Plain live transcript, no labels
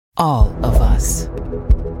All of us.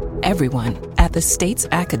 Everyone at the state's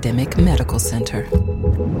academic medical center.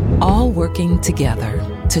 All working together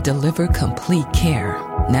to deliver complete care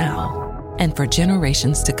now and for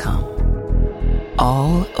generations to come.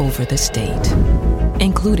 All over the state,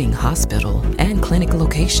 including hospital and clinic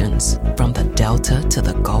locations from the Delta to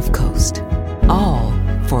the Gulf Coast. All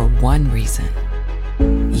for one reason.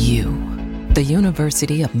 You, the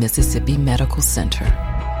University of Mississippi Medical Center.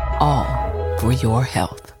 All for your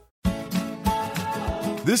health.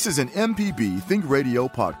 This is an MPB Think Radio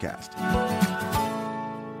podcast.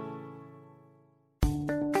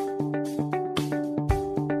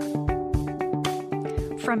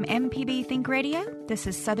 From MPB Think Radio, this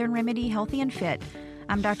is Southern Remedy Healthy and Fit.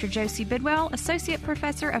 I'm Dr. Josie Bidwell, Associate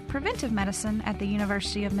Professor of Preventive Medicine at the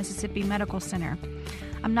University of Mississippi Medical Center.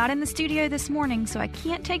 I'm not in the studio this morning, so I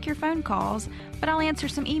can't take your phone calls, but I'll answer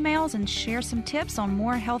some emails and share some tips on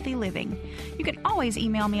more healthy living. You can always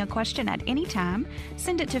email me a question at any time.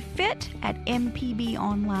 Send it to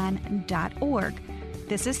fit@mpbonline.org.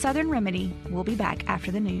 This is Southern Remedy. We'll be back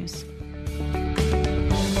after the news.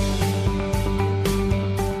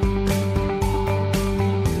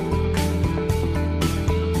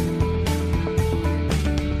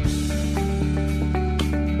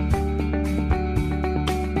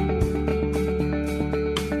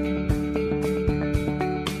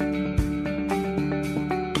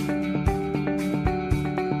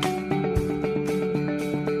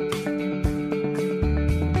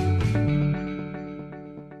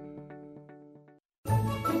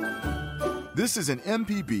 This is an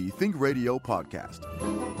MPB Think Radio podcast.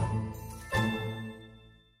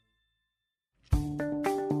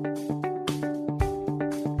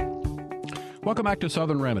 Welcome back to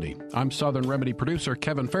Southern Remedy. I'm Southern Remedy producer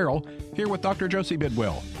Kevin Farrell, here with Dr. Josie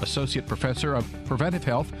Bidwell, Associate Professor of Preventive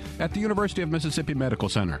Health at the University of Mississippi Medical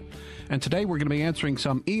Center. And today we're going to be answering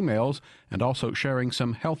some emails and also sharing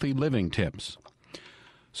some healthy living tips.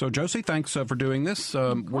 So, Josie, thanks for doing this.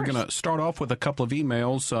 We're going to start off with a couple of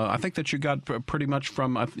emails. I think that you got pretty much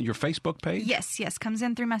from your Facebook page? Yes. Comes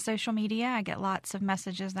in through my social media. I get lots of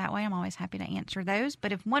messages that way. I'm always happy to answer those.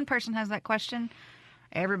 But if one person has that question,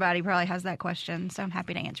 everybody probably has that question. So I'm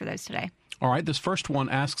happy to answer those today. All right. This first one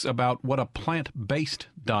asks about what a plant-based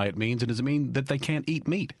diet means. And does it mean that they can't eat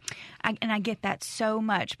meat? I get that so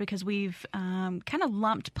much because we've kind of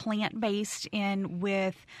lumped plant-based in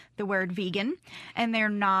with the word vegan, and they're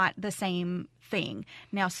not the same thing.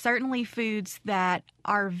 Now, certainly foods that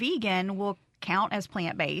are vegan will count as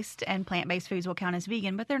plant-based, and plant-based foods will count as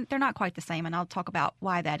vegan, but they're not quite the same, and I'll talk about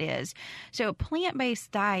why that is. So a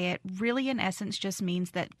plant-based diet really, in essence, just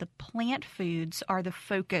means that the plant foods are the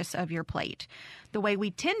focus of your plate. The way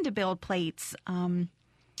we tend to build plates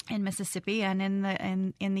in Mississippi and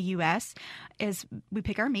in the U.S. is we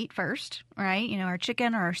pick our meat first, right? You know, our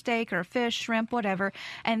chicken or our steak or our fish, shrimp, whatever,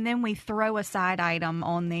 and then we throw a side item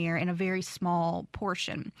on there in a very small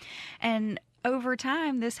portion. And over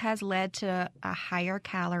time, this has led to a higher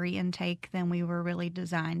calorie intake than we were really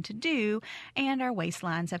designed to do, and our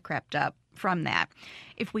waistlines have crept up from that.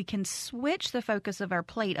 If we can switch the focus of our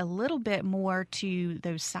plate a little bit more to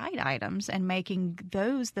those side items and making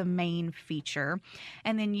those the main feature,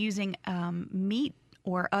 and then using meat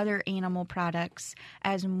or other animal products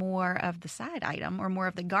as more of the side item or more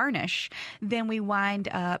of the garnish, then we wind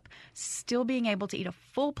up still being able to eat a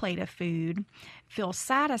full plate of food, feel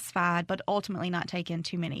satisfied, but ultimately not take in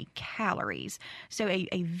too many calories. So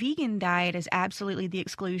a vegan diet is absolutely the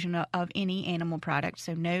exclusion of any animal product.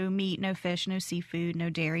 So no meat, no fish, no seafood, no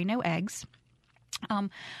dairy, no eggs.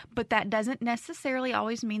 But that doesn't necessarily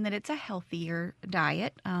always mean that it's a healthier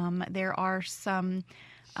diet. There are some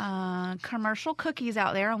commercial cookies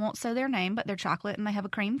out there. I won't say their name, but they're chocolate and they have a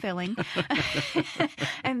cream filling.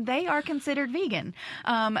 And they are considered vegan.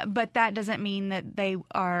 But that doesn't mean that they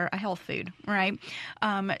are a health food, right?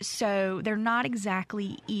 So they're not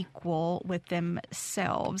exactly equal with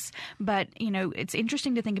themselves. But, you know, it's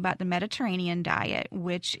interesting to think about the Mediterranean diet,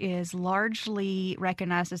 which is largely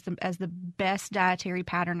recognized as the best dietary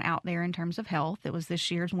pattern out there in terms of health. It was this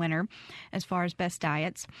year's winner as far as best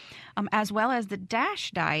diets, as well as the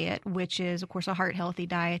DASH diet, which is, of course, a heart-healthy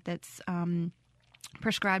diet that's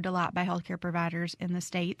prescribed a lot by healthcare providers in the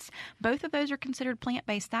States. Both of those are considered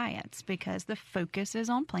plant-based diets because the focus is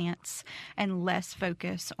on plants and less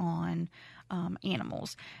focus on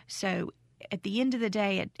animals. So at the end of the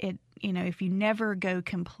day, if you never go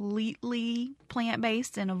completely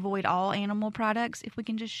plant-based and avoid all animal products, if we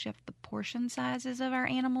can just shift the portion sizes of our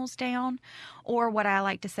animals down, or what I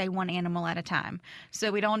like to say, one animal at a time.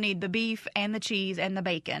 So we don't need the beef and the cheese and the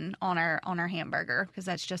bacon on our hamburger because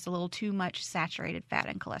that's just a little too much saturated fat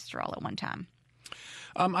and cholesterol at one time.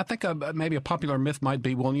 I think maybe a popular myth might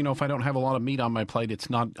be, well, if I don't have a lot of meat on my plate,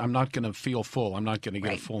 I'm not going to feel full. I'm not going to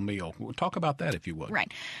get a full meal. Talk about that, if you would.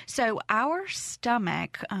 Right. So our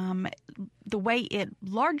stomach, the way it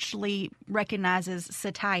largely recognizes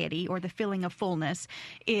satiety or the feeling of fullness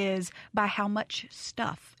is by how much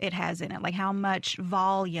stuff it has in it, like how much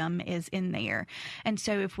volume is in there. And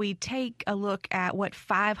so if we take a look at what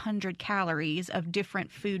 500 calories of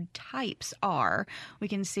different food types are, we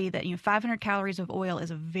can see that 500 calories of oil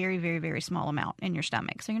is a very, very, very small amount in your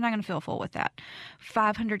stomach. So you're not going to feel full with that.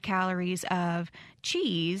 500 calories of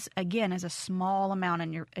cheese, again, is a small amount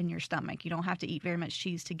in your stomach. You don't have to eat very much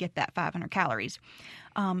cheese to get that 500 calories.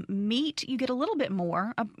 Meat, you get a little bit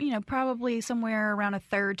more, probably somewhere around a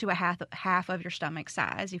third to a half of your stomach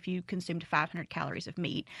size if you consumed 500 calories of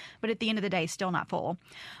meat. But at the end of the day, still not full.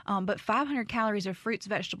 But 500 calories of fruits,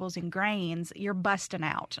 vegetables, and grains, you're busting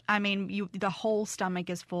out. I mean, the whole stomach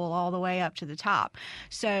is full all the way up to the top.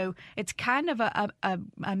 So it's kind of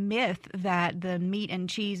a myth that the meat and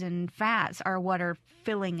cheese and fats are what are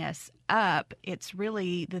filling us up. It's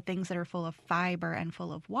really the things that are full of fiber and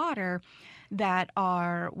full of water that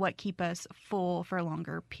are what keep us full for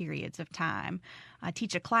longer periods of time. I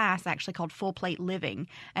teach a class actually called Full Plate Living,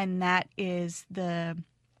 and that is the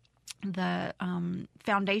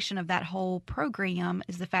foundation of that whole program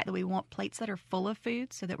is the fact that we want plates that are full of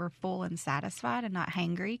food so that we're full and satisfied and not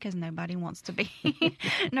hangry, because nobody wants to be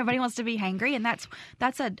hangry. And that's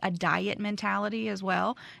a diet mentality as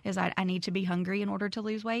well, is I need to be hungry in order to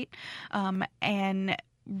lose weight. And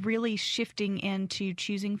really shifting into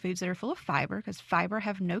choosing foods that are full of fiber, because fiber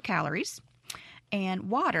have no calories, and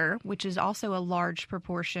water, which is also a large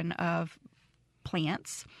proportion of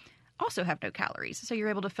plants, also have no calories. So you're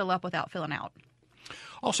able to fill up without filling out.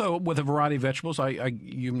 Also, with a variety of vegetables,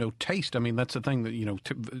 taste. I mean, that's the thing that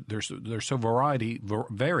they're so varied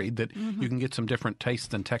that you can get some different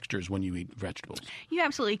tastes and textures when you eat vegetables. You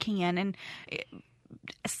absolutely can, and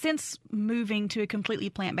since moving to a completely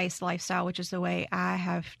plant-based lifestyle, which is the way I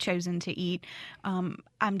have chosen to eat, I'm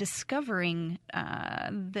discovering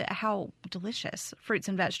how delicious fruits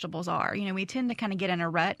and vegetables are. We tend to kind of get in a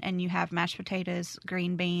rut, and you have mashed potatoes,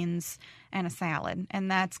 green beans, and a salad, and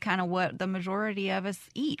that's kind of what the majority of us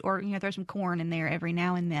eat. Or throw some corn in there every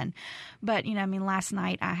now and then. But last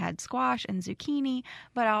night I had squash and zucchini,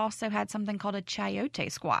 but I also had something called a chayote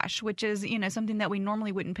squash, which is something that we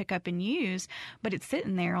normally wouldn't pick up and use, but it's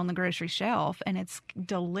sitting there on the grocery shelf, and it's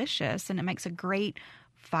delicious, and it makes a great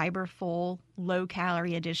fiberful,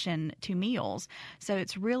 low-calorie addition to meals. So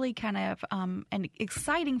it's really kind of and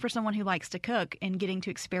exciting for someone who likes to cook and getting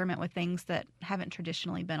to experiment with things that haven't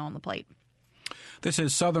traditionally been on the plate. This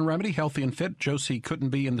is Southern Remedy, Healthy and Fit. Josie couldn't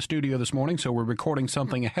be in the studio this morning, so we're recording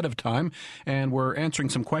something ahead of time, and we're answering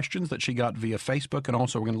some questions that she got via Facebook, and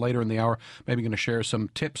also we're going to later in the hour maybe going to share some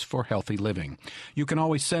tips for healthy living. You can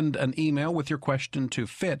always send an email with your question to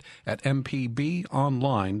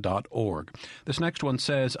fit@mpbonline.org. This next one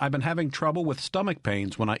says, I've been having trouble with stomach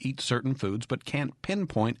pains when I eat certain foods, but can't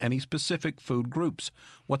pinpoint any specific food groups.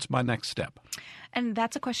 What's my next step? And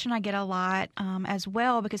that's a question I get a lot as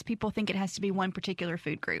well, because people think it has to be one particular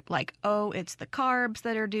food group. Like, it's the carbs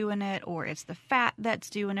that are doing it, or it's the fat that's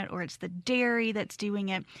doing it, or it's the dairy that's doing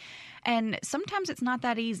it. And sometimes it's not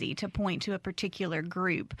that easy to point to a particular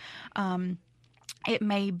group. It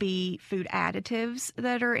may be food additives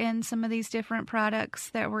that are in some of these different products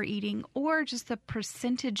that we're eating, or just the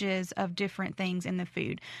percentages of different things in the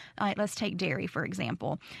food. Let's take dairy, for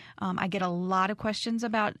example. I get a lot of questions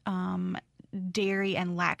about dairy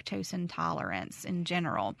and lactose intolerance in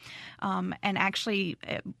general. And actually,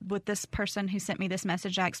 with this person who sent me this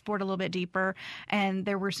message, I explored a little bit deeper, and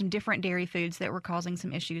there were some different dairy foods that were causing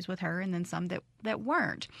some issues with her, and then some that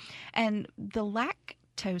weren't. And the lactose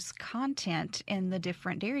content in the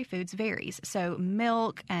different dairy foods varies. So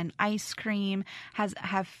milk and ice cream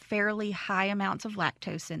have fairly high amounts of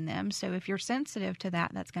lactose in them. So if you're sensitive to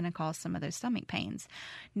that, that's going to cause some of those stomach pains.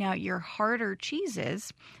 Now, your harder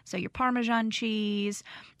cheeses, so your Parmesan cheese,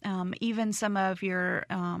 even some of your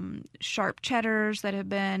sharp cheddars that have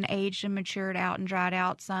been aged and matured out and dried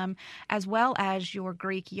out some, as well as your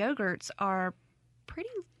Greek yogurts, are pretty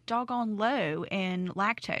doggone low in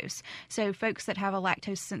lactose. So folks that have a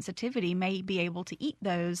lactose sensitivity may be able to eat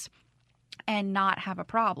those and not have a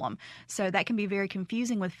problem. So that can be very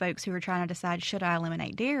confusing with folks who are trying to decide, should I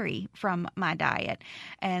eliminate dairy from my diet?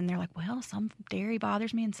 And they're like, well, some dairy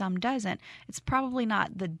bothers me and some doesn't. It's probably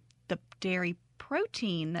not the dairy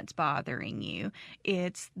protein that's bothering you.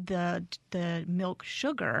 It's the milk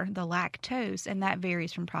sugar, the lactose, and that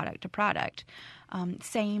varies from product to product.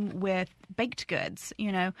 Same with baked goods.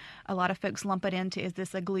 A lot of folks lump it into, is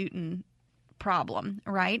this a gluten problem,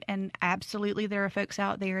 right? And absolutely there are folks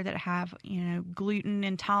out there that have, gluten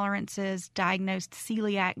intolerances, diagnosed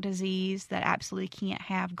celiac disease that absolutely can't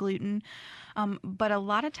have gluten. But a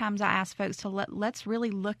lot of times I ask folks to let's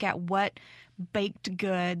really look at what baked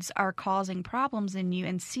goods are causing problems in you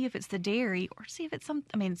and see if it's the dairy or see if it's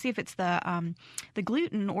the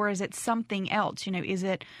gluten, or is it something else? Does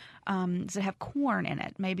it have corn in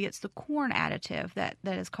it? Maybe it's the corn additive that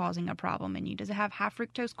is causing a problem in you. Does it have high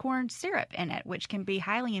fructose corn syrup in it, which can be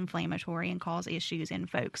highly inflammatory and cause issues in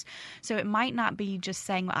folks? So it might not be just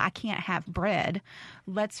saying, well, I can't have bread.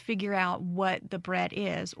 Let's figure out what the bread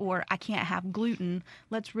is. Or I can't have gluten.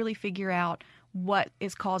 Let's really figure out what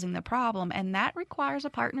is causing the problem. And that requires a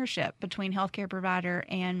partnership between healthcare provider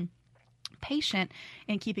and patient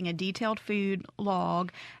in keeping a detailed food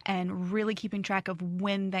log and really keeping track of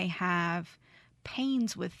when they have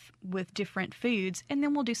pains with different foods. And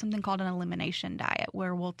then we'll do something called an elimination diet,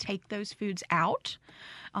 where we'll take those foods out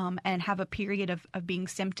and have a period of being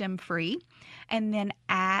symptom free, and then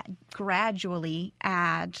gradually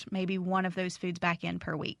add maybe one of those foods back in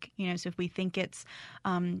per week. So if we think it's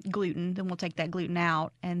gluten, then we'll take that gluten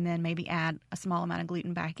out and then maybe add a small amount of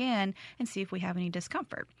gluten back in and see if we have any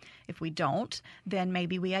discomfort. If we don't, then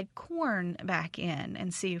maybe we add corn back in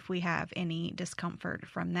and see if we have any discomfort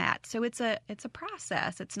from that. So it's a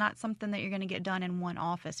process. It's not something that you're going to get done in one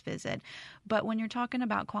office visit. But when you're talking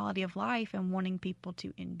about quality of life and wanting people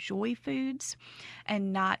to enjoy foods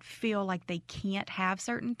and not feel like they can't have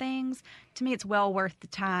certain things, to me it's well worth the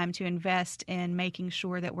time to invest in making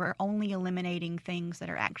sure that we're only eliminating things that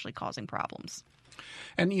are actually causing problems.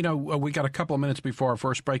 And, we got a couple of minutes before our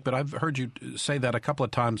first break, but I've heard you say that a couple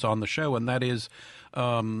of times on the show, and that is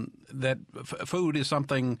that food is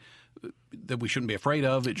something that we shouldn't be afraid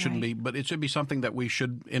of. It shouldn't be, but it should be something that we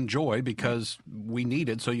should enjoy because we need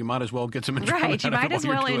it. So you might as well get some enjoyment out of it. You might as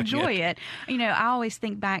well enjoy it. I always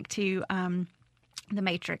think back to The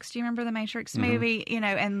Matrix. Do you remember the Matrix movie?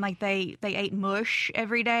 And like they ate mush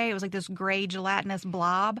every day. It was like this gray gelatinous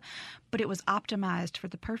blob, but it was optimized for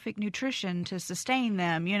the perfect nutrition to sustain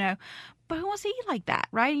them, But who wants to eat like that,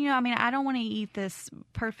 right? I don't want to eat this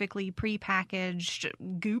perfectly prepackaged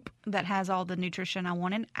goop that has all the nutrition I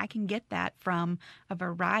want. And I can get that from a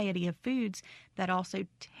variety of foods that also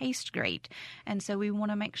taste great. And so we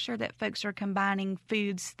want to make sure that folks are combining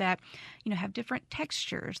foods that, have different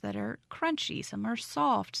textures, that are crunchy. Some are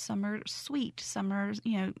soft, some are sweet, some are,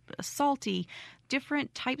 salty,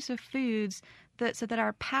 different types of foods so that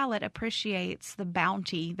our palate appreciates the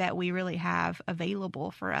bounty that we really have available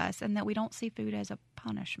for us and that we don't see food as a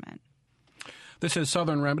punishment. This is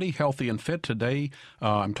Southern Remedy, Healthy and Fit. Today,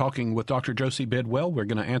 I'm talking with Dr. Josie Bidwell. We're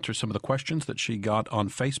going to answer some of the questions that she got on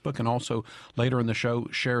Facebook and also later in the show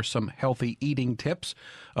share some healthy eating tips.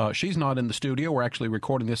 She's not in the studio. We're actually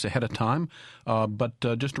recording this ahead of time. But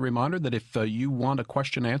just a reminder that if you want a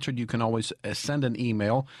question answered, you can always send an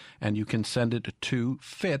email, and you can send it to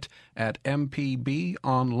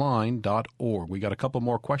fit@mpbonline.org. We got a couple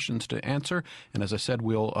more questions to answer, and as I said,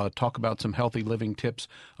 we'll talk about some healthy living tips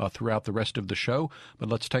throughout the rest of the show. But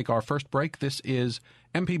let's take our first break. This is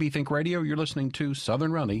MPB Think Radio. You're listening to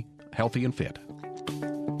Southern Remedy, Healthy and Fit.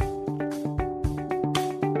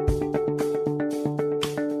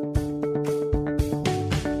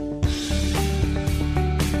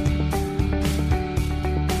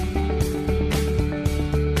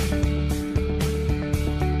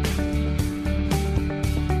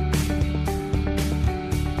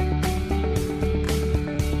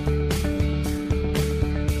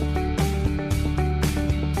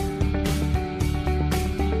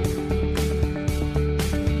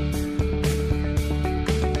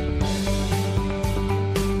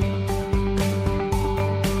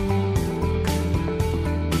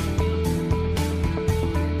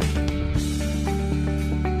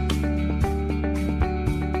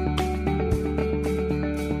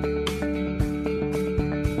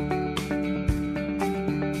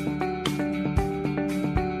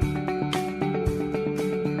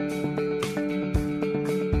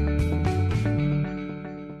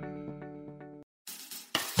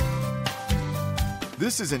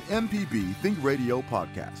 This is an MPB Think Radio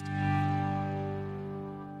podcast.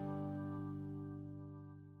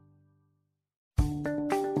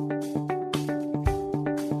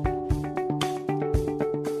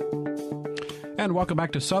 And welcome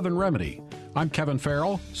back to Southern Remedy. I'm Kevin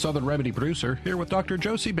Farrell, Southern Remedy producer, here with Dr.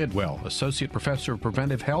 Josie Bidwell, Associate Professor of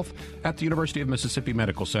Preventive Health at the University of Mississippi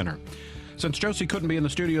Medical Center. Since Josie couldn't be in the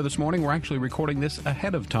studio this morning, we're actually recording this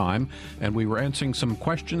ahead of time, and we were answering some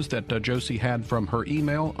questions that Josie had from her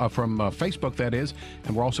email, from Facebook, that is,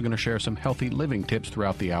 and we're also going to share some healthy living tips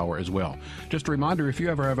throughout the hour as well. Just a reminder, if you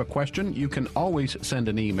ever have a question, you can always send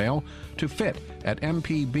an email to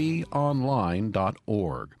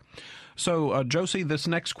fit@mpbonline.org. So, Josie, this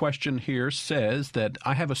next question here says that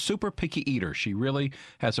I have a super picky eater. She really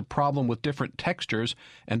has a problem with different textures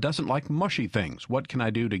and doesn't like mushy things. What can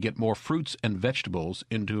I do to get more fruits and vegetables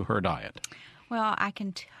into her diet? Well, I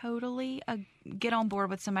can totally get on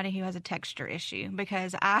board with somebody who has a texture issue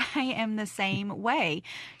because I am the same way.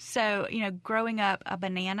 So, growing up, a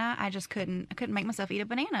banana, I couldn't make myself eat a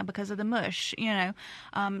banana because of the mush,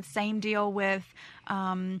 Same deal with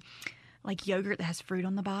like yogurt that has fruit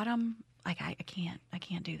on the bottom. Like I can't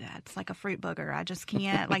do that. It's like a fruit booger. I just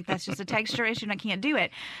can't. Like that's just a texture issue, and I can't do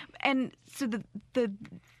it. And so the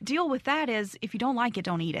deal with that is, if you don't like it,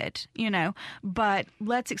 don't eat it. But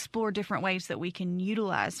let's explore different ways that we can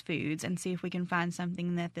utilize foods and see if we can find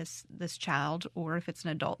something that this child, or if it's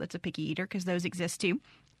an adult that's a picky eater, because those exist too,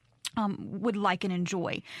 would like and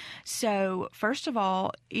enjoy. So first of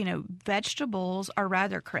all, vegetables are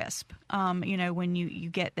rather crisp, when you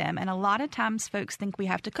get them. And a lot of times folks think we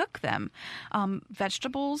have to cook them.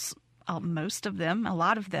 Vegetables, most of them, a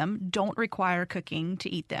lot of them, don't require cooking to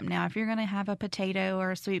eat them. Now, if you're going to have a potato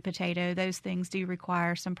or a sweet potato, those things do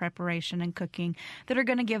require some preparation and cooking that are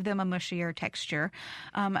going to give them a mushier texture.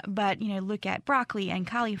 But, look at broccoli and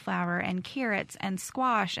cauliflower and carrots and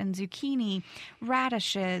squash and zucchini,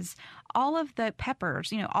 radishes, all of the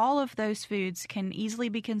peppers, all of those foods can easily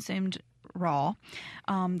be consumed raw.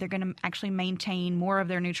 They're going to actually maintain more of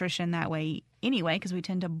their nutrition that way anyway, because we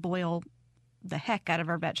tend to boil the heck out of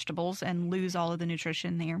our vegetables and lose all of the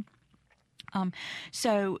nutrition there.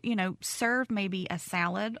 So, serve maybe a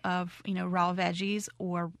salad of, raw veggies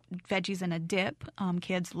or veggies in a dip.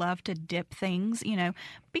 Kids love to dip things,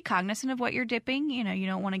 be cognizant of what you're dipping. You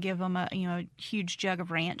don't want to give them a huge jug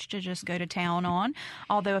of ranch to just go to town on.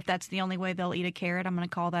 Although if that's the only way they'll eat a carrot, I'm going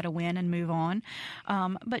to call that a win and move on.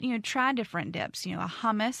 But, try different dips. A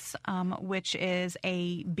hummus, which is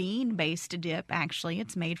a bean-based dip, actually.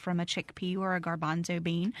 It's made from a chickpea or a garbanzo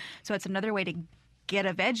bean. So it's another way to get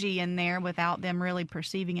a veggie in there without them really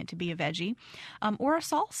perceiving it to be a veggie, or a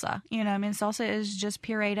salsa. Salsa is just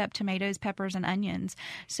pureed up tomatoes, peppers, and onions.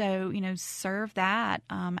 So, serve that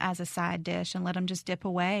as a side dish and let them just dip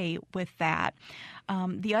away with that.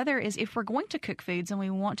 The other is, if we're going to cook foods and we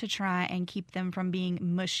want to try and keep them from being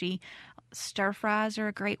mushy, stir fries are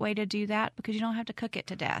a great way to do that because you don't have to cook it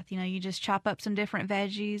to death. You just chop up some different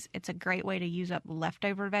veggies. It's a great way to use up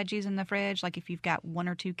leftover veggies in the fridge. Like if you've got 1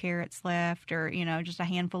 or 2 carrots left, or, just a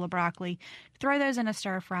handful of broccoli, throw those in a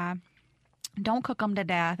stir fry. Don't cook them to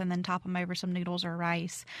death and then top them over some noodles or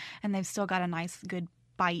rice. And they've still got a nice, good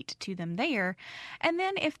bite to them there. And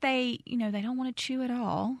then if they, they don't want to chew at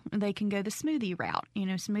all, they can go the smoothie route.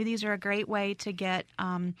 Smoothies are a great way to get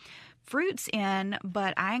fruits in,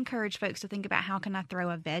 but I encourage folks to think about, how can I throw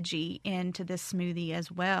a veggie into this smoothie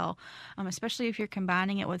as well? Especially if you're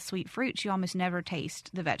combining it with sweet fruits, you almost never taste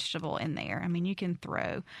the vegetable in there. You can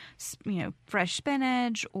throw, fresh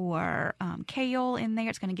spinach or kale in there.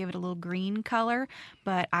 It's going to give it a little green color,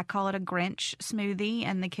 but I call it a Grinch smoothie,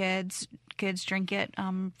 and the kids drink it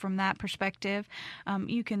from that perspective.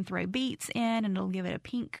 You can throw beets in and it'll give it a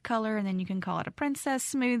pink color, and then you can call it a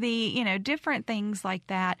princess smoothie, different things like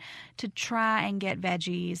that to try and get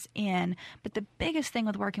veggies in. But the biggest thing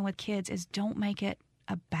with working with kids is don't make it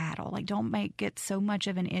a battle. Don't make it so much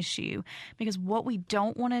of an issue, because what we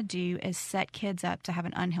don't want to do is set kids up to have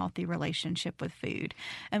an unhealthy relationship with food.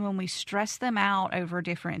 And when we stress them out over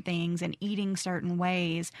different things and eating certain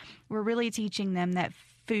ways, we're really teaching them that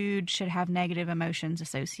food should have negative emotions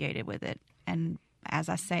associated with it. And as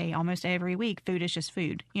I say almost every week, food is just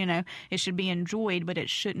food. It should be enjoyed, but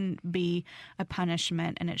it shouldn't be a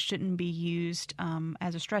punishment, and it shouldn't be used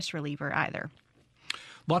as a stress reliever either.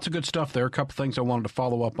 Lots of good stuff there. A couple things I wanted to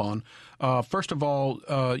follow up on. First of all,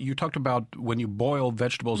 you talked about when you boil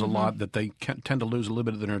vegetables a lot that they tend to lose a little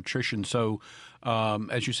bit of their nutrition. So,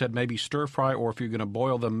 as you said, maybe stir fry, or if you're going to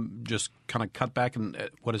boil them, just kind of cut back and,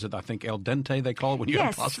 what is it? I think al dente they call it when you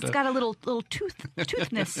have pasta. Yes, it's got a little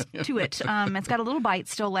toothness to it. It's got a little bite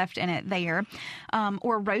still left in it there.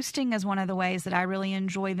 Or roasting is one of the ways that I really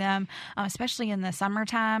enjoy them, especially in the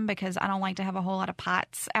summertime, because I don't like to have a whole lot of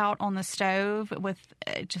pots out on the stove.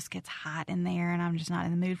 It just gets hot in there, and I'm just not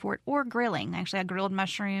in the mood for it. Or grilling. Actually, I grilled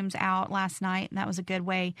mushrooms out last night, and that was a good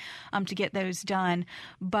way to get those done.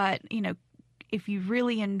 But, if you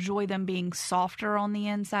really enjoy them being softer on the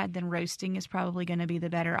inside, then roasting is probably going to be the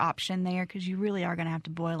better option there, because you really are going to have to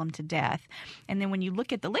boil them to death. And then when you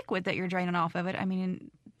look at the liquid that you're draining off of it, I mean,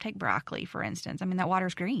 take broccoli, for instance. I mean, that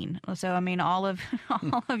water's green. So, I mean, all of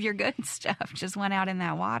your good stuff just went out in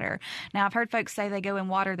that water. Now, I've heard folks say they go and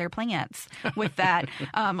water their plants with that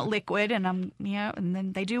liquid, and and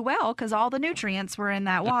then they do well because all the nutrients were in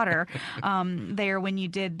that water there when you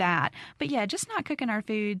did that. But yeah, just not cooking our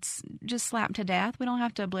foods just slap to death. We don't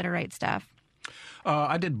have to obliterate stuff.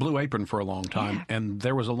 I did Blue Apron for a long time, and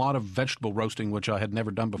there was a lot of vegetable roasting, which I had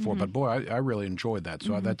never done before. But boy, I really enjoyed that.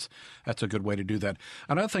 So that's a good way to do that.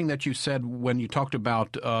 Another thing that you said when you talked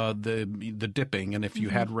about the dipping, and if you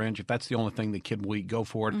had ranch, if that's the only thing the kid will eat, go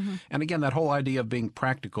for it. And again, that whole idea of being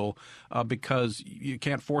practical, because you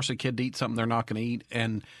can't force a kid to eat something they're not going to eat.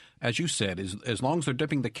 And as you said, as long as they're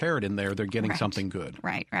dipping the carrot in there, they're getting something good.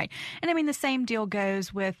 Right. And I mean, the same deal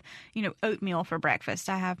goes with, oatmeal for breakfast.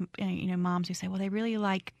 I have, moms who say, well, they really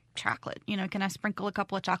like chocolate. Can I sprinkle a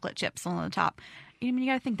couple of chocolate chips on the top? You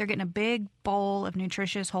got to think they're getting a big bowl of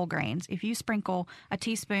nutritious whole grains. If you sprinkle a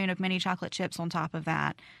teaspoon of mini chocolate chips on top of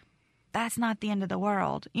that, that's not the end of the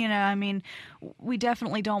world. I mean, we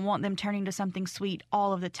definitely don't want them turning to something sweet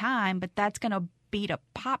all of the time, but that's going to beat a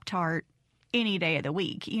Pop-Tart any day of the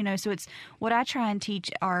week, so it's what I try and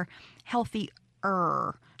teach are healthier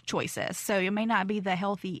choices. So it may not be the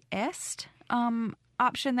healthiest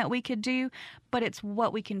option that we could do, but it's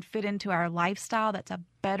what we can fit into our lifestyle that's a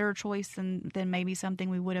better choice than maybe something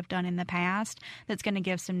we would have done in the past that's going to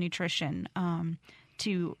give some nutrition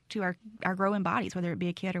to our growing bodies, whether it be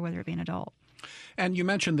a kid or whether it be an adult. And you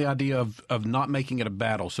mentioned the idea of not making it a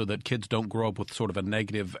battle so that kids don't grow up with sort of a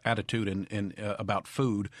negative attitude in about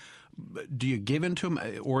food. Do you give in to them,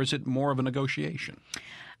 or is it more of a negotiation?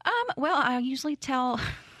 Well, I usually tell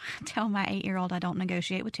my 8-year-old I don't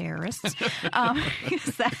negotiate with terrorists,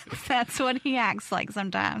 because that's what he acts like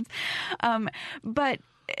sometimes. But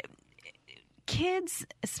kids,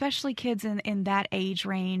 especially kids in that age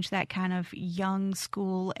range, that kind of young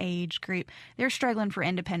school age group, they're struggling for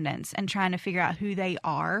independence and trying to figure out who they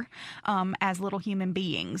are as little human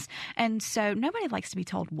beings. And so nobody likes to be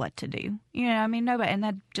told what to do. Nobody. And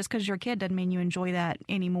that just because you're a kid doesn't mean you enjoy that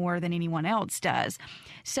any more than anyone else does.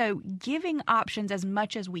 So giving options as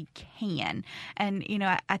much as we can. And,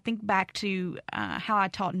 I think back to how I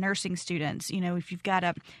taught nursing students. If you've got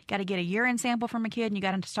to get a urine sample from a kid and you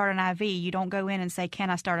got to start an IV, you don't go in and say, can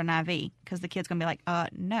I start an IV? Because the kid's going to be like,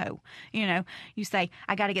 no. You say,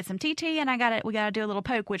 I got to get some TT and we got to do a little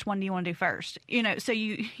poke. Which one do you want to do first? So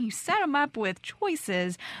you set them up with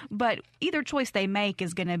choices, but either choice they make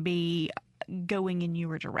is going to be going in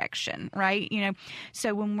your direction, right?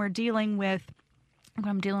 So when I'm dealing with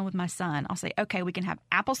my son, I'll say, okay, we can have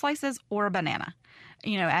apple slices or a banana,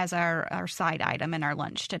 as our side item in our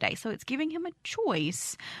lunch today. So it's giving him a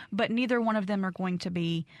choice, but neither one of them are going to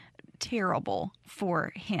be terrible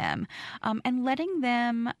for him. And letting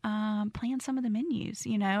them plan some of the menus,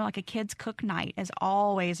 like a kids cook night is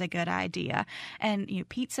always a good idea. And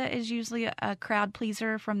pizza is usually a crowd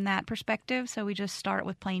pleaser from that perspective. So we just start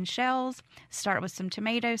with plain shells, start with some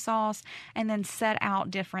tomato sauce, and then set out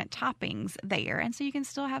different toppings there. And so you can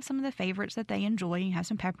still have some of the favorites that they enjoy. You have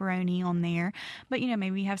some pepperoni on there, but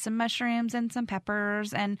maybe you have some mushrooms and some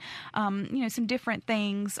peppers and some different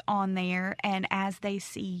things on there. And as they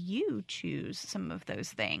see you choose some of those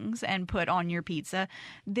things and put on your pizza,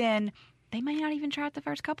 then they may not even try it the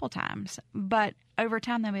first couple times, but over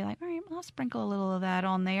time they'll be like, all right, well, I'll sprinkle a little of that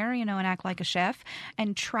on there, and act like a chef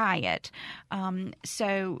and try it.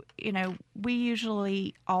 So we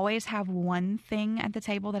usually always have one thing at the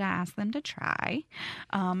table that I ask them to try.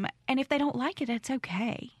 And if they don't like it, it's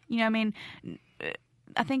okay.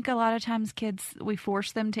 I think a lot of times kids, we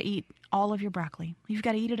force them to eat all of your broccoli. You've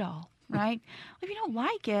got to eat it all, right? Well, if you don't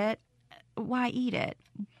like it, why eat it?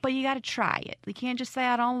 But you got to try it. You can't just say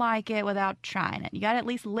I don't like it without trying it. You got to at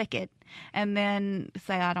least lick it and then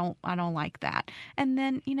say I don't like that. And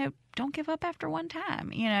then, don't give up after one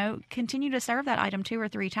time. Continue to serve that item 2 or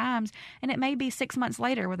 3 times, and it may be 6 months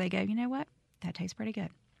later where they go, you know what? That tastes pretty good.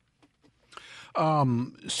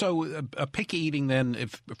 So picky eating then,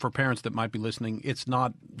 for parents that might be listening, it's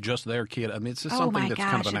not just their kid. I mean, it's just something that's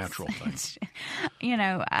kind of a natural thing.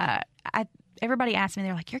 Everybody asks me,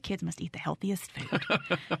 they're like, your kids must eat the healthiest food.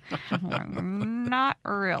 I'm like, not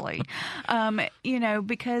really.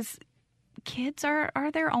 Because kids are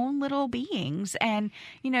their own little beings. And,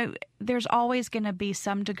 there's always going to be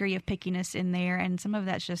some degree of pickiness in there. And some of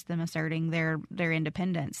that's just them asserting their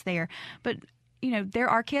independence there. But there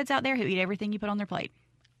are kids out there who eat everything you put on their plate.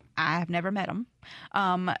 I have never met them.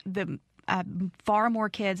 far more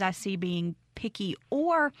kids I see being picky,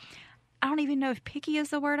 or I don't even know if picky is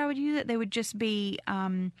the word I would use it. They would just be,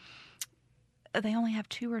 they only have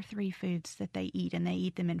 2 or 3 foods that they eat, and they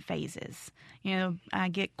eat them in phases. You know, I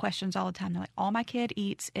get questions all the time. They're like, all my kid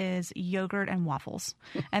eats is yogurt and waffles,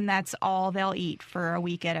 and that's all they'll eat for a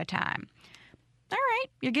week at a time. All right,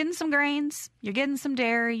 you're getting some grains, you're getting some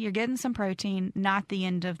dairy, you're getting some protein, not the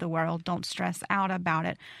end of the world. Don't stress out about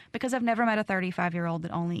it, because I've never met a 35-year-old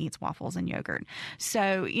that only eats waffles and yogurt.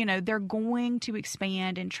 So, you know, they're going to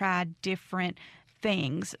expand and try different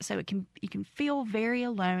things. So you can feel very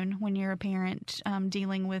alone when you're a parent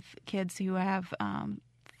dealing with kids who have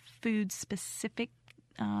food-specific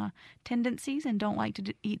tendencies and don't like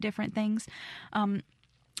to eat different things.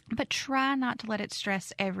 But try not to let it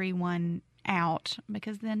stress everyone out,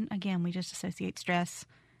 because then again we just associate stress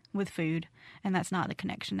with food, and that's not the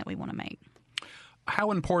connection that we want to make. How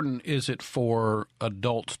important is it for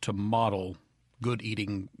adults to model good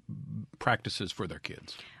eating practices for their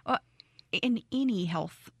kids? In any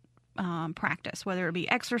health practice, whether it be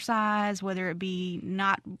exercise, whether it be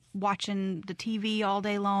not watching the TV all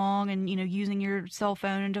day long and, you know, using your cell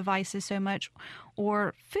phone and devices so much,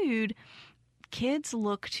 or food, kids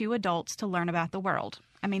look to adults to learn about the world.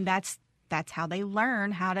 I mean, that's how they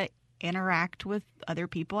learn how to interact with other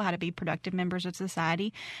people, how to be productive members of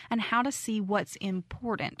society, and how to see what's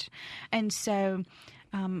important. And so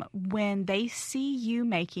when they see you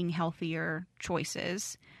making healthier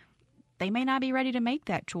choices, they may not be ready to make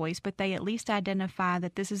that choice, but they at least identify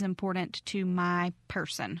that this is important to my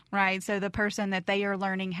person, right? So the person that they are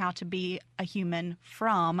learning how to be a human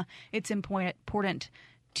from, it's important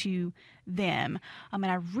to them. I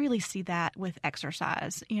mean, I really see that with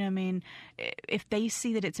exercise. You know, I mean, if they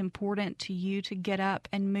see that it's important to you to get up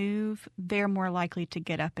and move, they're more likely to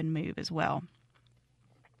get up and move as well.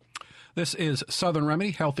 This is Southern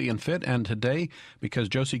Remedy, Healthy and Fit, and today, because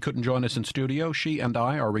Josie couldn't join us in studio, she and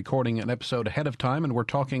I are recording an episode ahead of time, and we're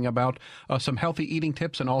talking about some healthy eating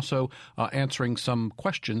tips and also answering some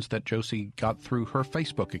questions that Josie got through her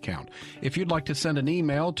Facebook account. If you'd like to send an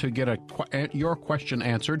email to get your question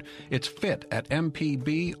answered, it's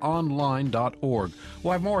fit@mpbonline.org.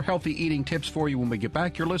 We'll have more healthy eating tips for you when we get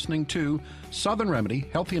back. You're listening to Southern Remedy,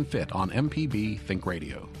 Healthy and Fit on MPB Think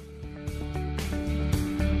Radio.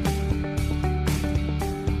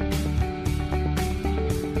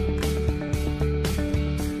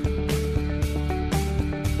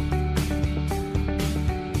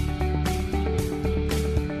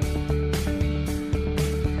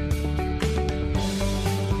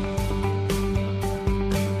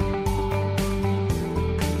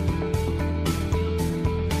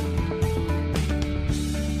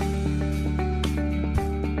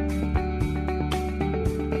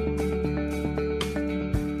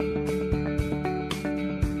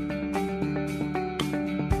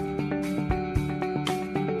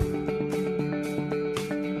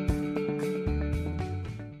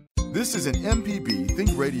 This is an MPB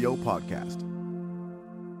Think Radio podcast.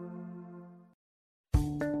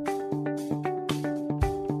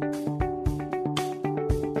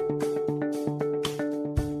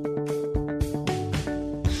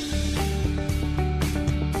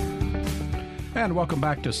 And welcome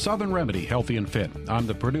back to Southern Remedy, Healthy and Fit. I'm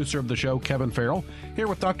the producer of the show, Kevin Farrell, here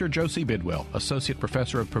with Dr. Josie Bidwell, Associate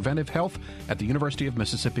Professor of Preventive Health at the University of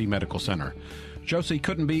Mississippi Medical Center. Josie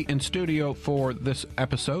couldn't be in studio for this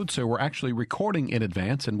episode, so we're actually recording in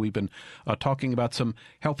advance, and we've been talking about some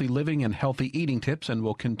healthy living and healthy eating tips, and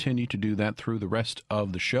we'll continue to do that through the rest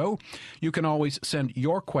of the show. You can always send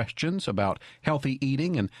your questions about healthy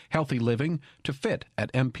eating and healthy living to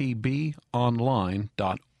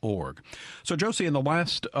fit@mpbonline.org. So, Josie, in the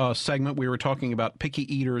last segment, we were talking about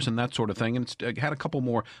picky eaters and that sort of thing, and it's had a couple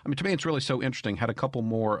more. I mean, to me, it's really so interesting. Had a couple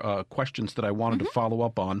more questions that I wanted to follow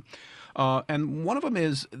up on. And one of them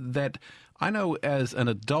is that I know as an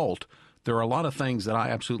adult, there are a lot of things that I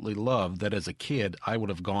absolutely love that as a kid, I would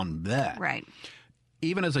have gone bleh. Right.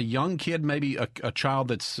 Even as a young kid, maybe a child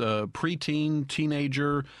that's preteen,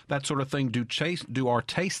 teenager, that sort of thing, do our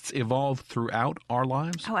tastes evolve throughout our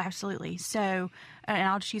lives? Oh, absolutely. So, and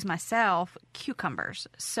I'll just use myself, cucumbers.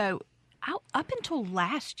 So up until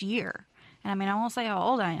last year, and I mean, I won't say how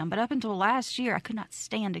old I am, but up until last year, I could not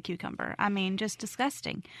stand a cucumber. I mean, just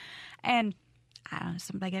disgusting. And I don't know,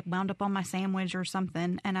 somebody got wound up on my sandwich or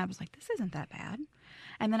something, and I was like, this isn't that bad.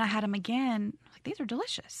 And then I had them again. I was like, these are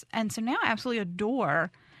delicious. And so now I absolutely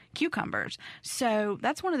adore cucumbers. So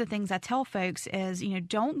that's one of the things I tell folks is, you know,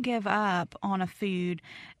 don't give up on a food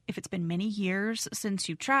if it's been many years since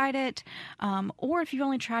you've tried it, or if you've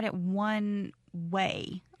only tried it one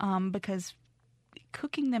way, because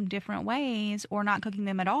cooking them different ways or not cooking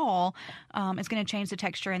them at all is going to change the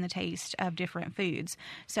texture and the taste of different foods.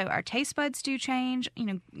 So our taste buds do change.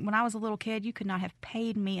 When I was a little kid, you could not have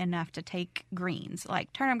paid me enough to take greens,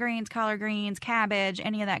 like turnip greens, collard greens, cabbage,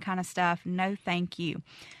 any of that kind of stuff. No, thank you.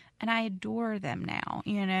 And I adore them now.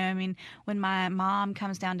 When my mom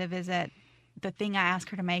comes down to visit, the thing I ask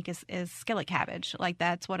her to make is skillet cabbage. Like,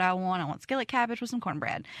 that's what I want. I want skillet cabbage with some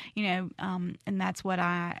cornbread, and that's what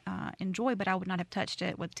I enjoy, but I would not have touched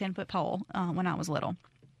it with a 10-foot pole when I was little.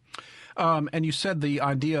 And you said the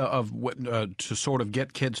idea of to sort of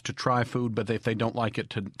get kids to try food, but if they don't like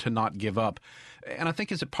it, to not give up. And I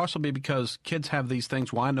think, is it possibly because kids have these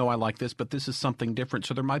things, well, I know I like this, but this is something different.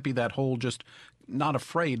 So there might be that whole just not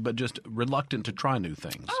afraid, but just reluctant to try new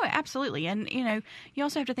things. Oh, absolutely. And, you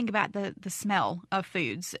also have to think about the smell of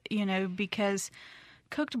foods, because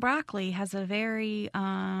cooked broccoli has a very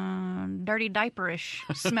dirty diaperish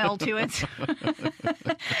smell to it,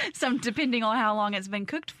 depending on how long it's been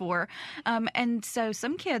cooked for. And so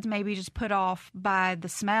some kids may be just put off by the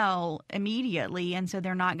smell immediately, and so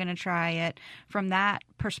they're not going to try it from that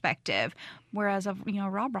perspective. Whereas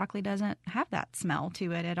raw broccoli doesn't have that smell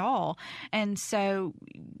to it at all. And so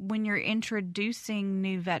when you're introducing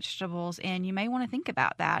new vegetables in, you may want to think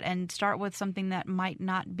about that and start with something that might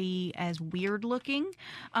not be as weird looking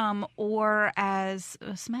or as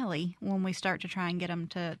smelly when we start to try and get them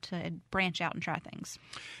to branch out and try things.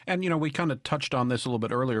 And, we kind of touched on this a little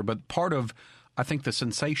bit earlier, but part of, I think, the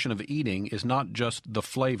sensation of eating is not just the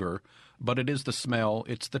flavor, but it is the smell,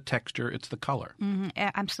 it's the texture, it's the color. Mm-hmm.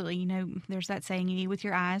 Absolutely. There's that saying, you eat with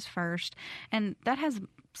your eyes first. And that has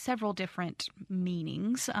several different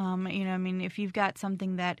meanings. If you've got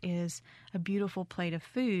something that is a beautiful plate of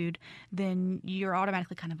food, then you're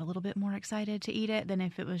automatically kind of a little bit more excited to eat it than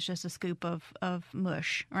if it was just a scoop of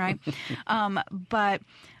mush, right? But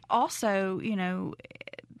also,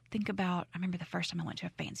 think about, I remember the first time I went to a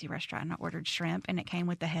fancy restaurant and I ordered shrimp and it came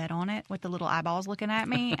with the head on it with the little eyeballs looking at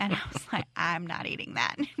me. And I was like, I'm not eating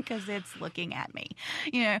that because it's looking at me,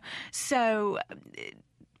 So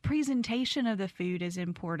presentation of the food is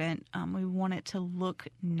important. We want it to look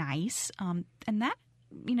nice. And that,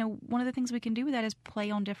 one of the things we can do with that is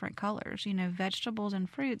play on different colors. Vegetables and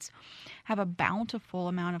fruits have a bountiful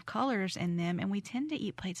amount of colors in them, and we tend to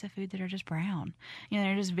eat plates of food that are just brown.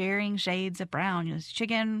 They're just varying shades of brown. It's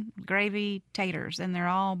chicken, gravy, taters, and they're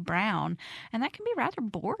all brown. And that can be rather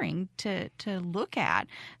boring to look at.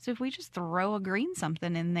 So if we just throw a green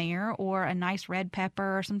something in there or a nice red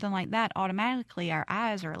pepper or something like that, automatically our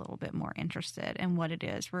eyes are a little bit more interested in what it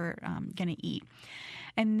is we're going to eat.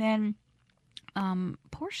 And then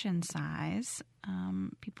portion size,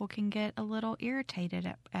 people can get a little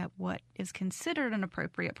irritated at what is considered an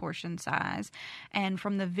appropriate portion size. And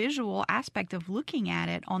from the visual aspect of looking at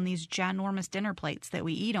it on these ginormous dinner plates that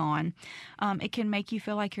we eat on, it can make you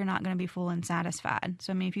feel like you're not going to be full and satisfied.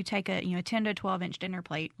 So, if you take a 10 to 12 inch dinner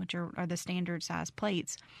plate, which are the standard size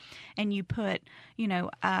plates, and you put,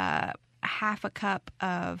 half a cup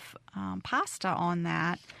of pasta on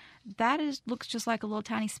that looks just like a little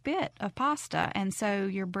tiny spit of pasta. And so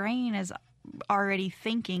your brain is already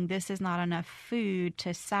thinking this is not enough food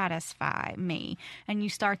to satisfy me, and you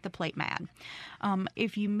start the plate mad.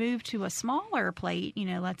 If you move to a smaller plate,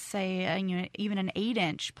 let's say even an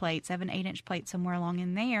 8-inch plate, 7-8-inch plate somewhere along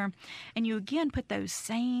in there, and you again put those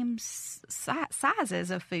same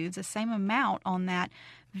sizes of foods, the same amount on that,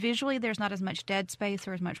 visually there's not as much dead space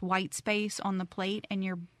or as much white space on the plate, and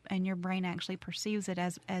your brain actually perceives it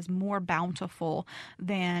as more bountiful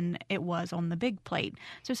than it was on the big plate.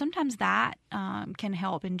 So sometimes that can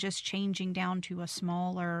help in just changing down to a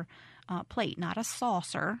smaller plate, not a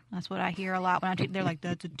saucer. That's what I hear a lot when they're like,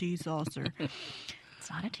 that's a tea saucer. It's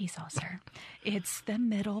not a tea saucer. It's the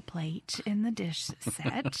middle plate in the dish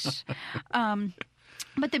set.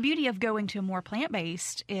 But the beauty of going to a more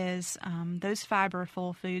plant-based is those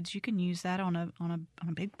fiberful foods, you can use that on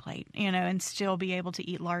a big plate, and still be able to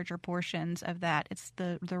eat larger portions of that. It's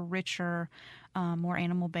the richer, more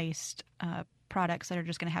animal-based products that are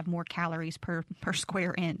just going to have more calories per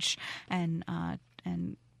square inch and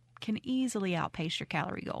can easily outpace your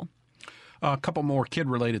calorie goal. A couple more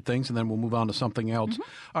kid-related things, and then we'll move on to something else.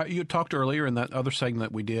 Mm-hmm. You talked earlier in that other segment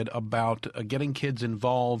that we did about getting kids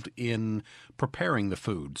involved in preparing the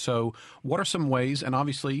food. So what are some ways, and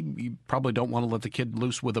obviously you probably don't want to let the kid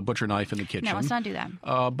loose with a butcher knife in the kitchen. No, let's not do that.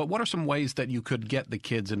 But what are some ways that you could get the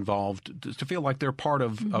kids involved to feel like they're part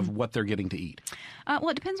of what they're getting to eat? Well,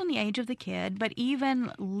 it depends on the age of the kid, but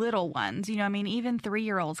even little ones, even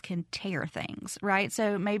 3-year-olds can tear things, right?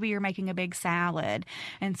 So maybe you're making a big salad,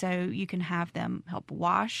 and so you can have them help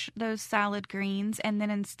wash those salad greens, and then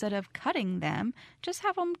instead of cutting them, just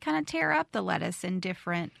have them kind of tear up the lettuce in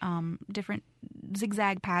different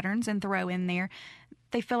zigzag patterns and throw in there.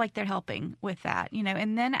 They feel like they're helping with that,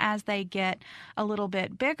 and then as they get a little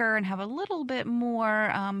bit bigger and have a little bit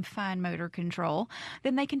more fine motor control,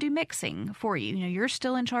 then they can do mixing for you. You're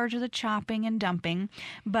still in charge of the chopping and dumping,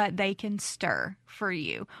 but they can stir for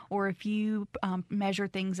you. Or if you measure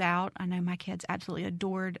things out, I know my kids absolutely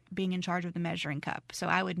adored being in charge of the measuring cup. So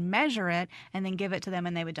I would measure it and then give it to them,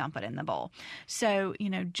 and they would dump it in the bowl. So,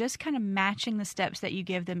 just kind of matching the steps that you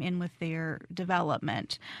give them in with their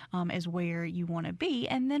development is where you want to be.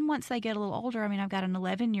 And then once they get a little older, I've got an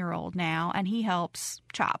 11-year-old now, and he helps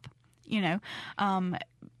chop.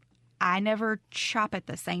 I never chop at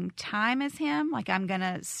the same time as him. Like, I'm going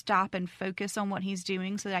to stop and focus on what he's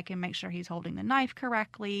doing so that I can make sure he's holding the knife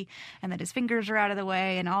correctly and that his fingers are out of the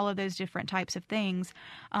way and all of those different types of things.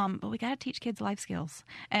 But we got to teach kids life skills.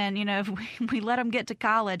 And, if we let them get to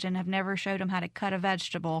college and have never showed them how to cut a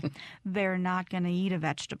vegetable, they're not going to eat a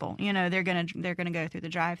vegetable. They're going to go through the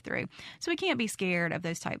drive-thru. So we can't be scared of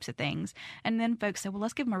those types of things. And then folks say, well,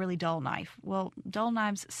 let's give them a really dull knife. Well, dull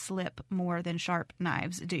knives slip more than sharp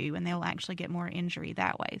knives do, and they'll actually get more injury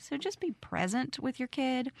that way. So just be present with your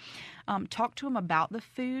kid. Talk to them about the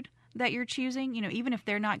food that you're choosing. Even if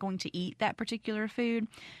they're not going to eat that particular food,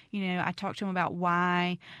 I talk to them about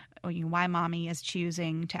why mommy is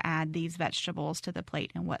choosing to add these vegetables to the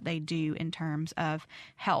plate and what they do in terms of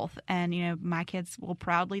health. And, my kids will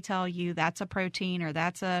proudly tell you that's a protein or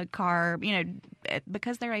that's a carb,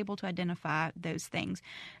 because they're able to identify those things.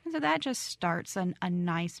 And so that just starts a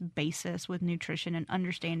nice basis with nutrition and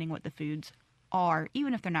understanding what the foods are,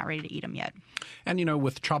 even if they're not ready to eat them yet. And,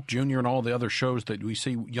 with Chopped Junior and all the other shows that we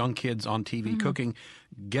see young kids on TV cooking,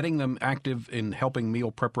 getting them active in helping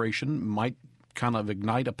meal preparation might kind of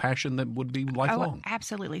ignite a passion that would be lifelong. Oh,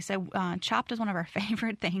 absolutely. So Chopped is one of our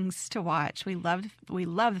favorite things to watch. We love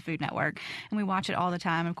the Food Network, and we watch it all the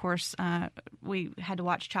time. Of course, we had to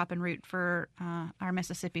watch Chop and Root for our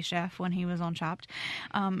Mississippi chef when he was on Chopped.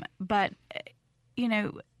 But,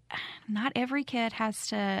 not every kid has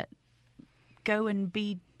to go and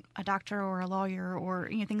be a doctor or a lawyer or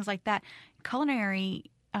things like that. Culinary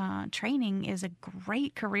training is a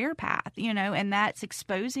great career path, and that's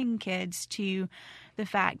exposing kids to the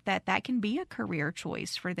fact that that can be a career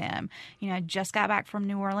choice for them. I just got back from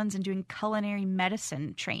New Orleans and doing culinary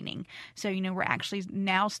medicine training. So, we're actually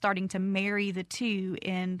now starting to marry the two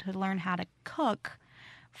and to learn how to cook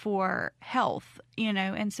for health,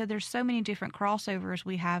 and so there's so many different crossovers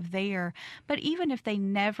we have there. But even if they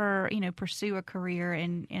never, pursue a career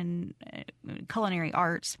in culinary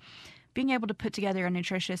arts, being able to put together a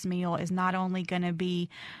nutritious meal is not only going to be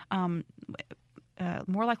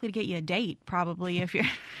more likely to get you a date, probably, if you're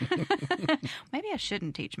maybe I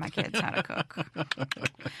shouldn't teach my kids how to cook.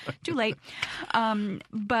 Too late.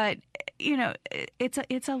 But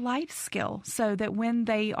it's a life skill, so that when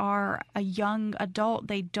they are a young adult,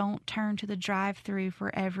 they don't turn to the drive-thru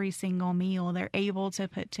for every single meal. They're able to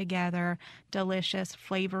put together delicious,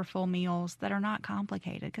 flavorful meals that are not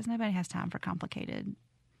complicated, because nobody has time for complicated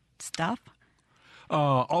stuff.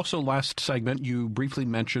 Also, last segment, you briefly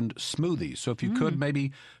mentioned smoothies. So if you could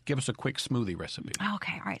maybe give us a quick smoothie recipe.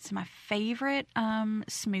 Okay. All right. So my favorite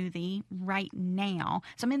smoothie right now.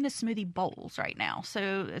 So I'm in the smoothie bowls right now.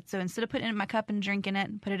 So instead of putting it in my cup and drinking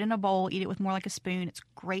it, put it in a bowl, eat it with more like a spoon. It's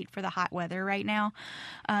great for the hot weather right now.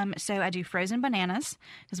 So I do frozen bananas,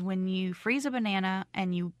 because when you freeze a banana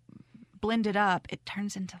and you blend it up, it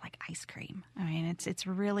turns into like ice cream. It's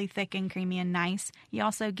really thick and creamy and nice. You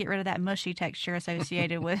also get rid of that mushy texture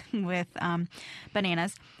associated with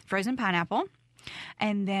bananas. Frozen pineapple,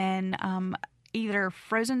 and then either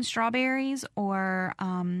frozen strawberries or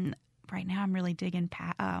right now I'm really digging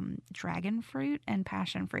dragon fruit and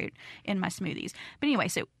passion fruit in my smoothies. But anyway,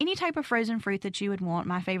 so any type of frozen fruit that you would want.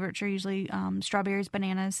 My favorites are usually strawberries,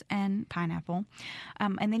 bananas, and pineapple.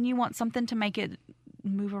 And then you want something to make it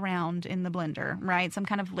move around in the blender, right? Some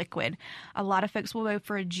kind of liquid. A lot of folks will go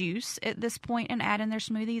for a juice at this point and add in their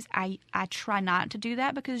smoothies. I try not to do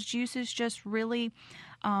that, because juice is just really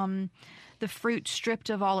the fruit stripped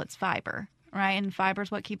of all its fiber, right? And fiber is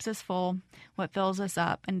what keeps us full, what fills us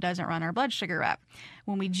up, and doesn't run our blood sugar up.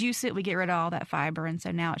 When we juice it, we get rid of all that fiber, and so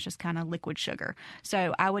now it's just kind of liquid sugar.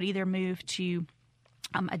 So I would either move to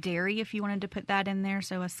A dairy if you wanted to put that in there,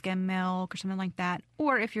 so a skim milk or something like that.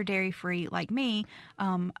 Or if you're dairy-free like me,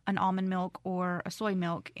 an almond milk or a soy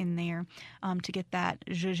milk in there to get that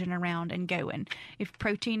zhuzhing around and going. If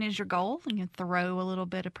protein is your goal, you can throw a little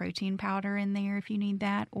bit of protein powder in there if you need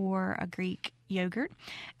that, or a Greek yogurt.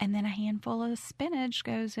 And then a handful of spinach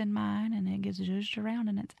goes in mine, and it gets zhuzhed around,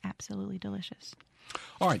 and it's absolutely delicious.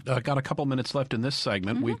 All right, got a couple minutes left in this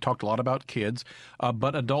segment. Mm-hmm. We've talked a lot about kids,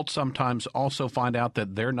 but adults sometimes also find out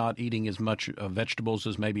that they're not eating as much vegetables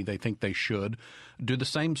as maybe they think they should. Do the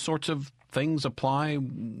same sorts of things apply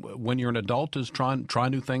when you're an adult, as try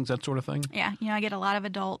new things, that sort of thing? Yeah, I get a lot of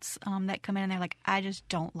adults that come in and they're like, I just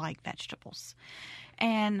don't like vegetables.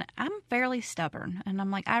 And I'm fairly stubborn, and I'm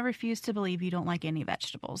like, I refuse to believe you don't like any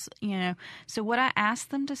vegetables, So what I ask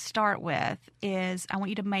them to start with is I want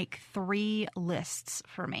you to make 3 lists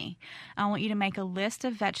for me. I want you to make a list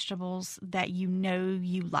of vegetables that you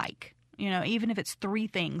like. Even if it's 3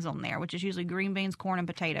 things on there, which is usually green beans, corn, and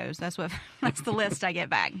potatoes. That's the list I get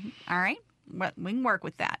back. All right? Well, we can work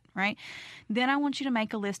with that, right? Then I want you to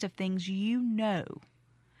make a list of things you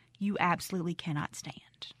absolutely cannot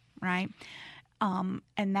stand, right?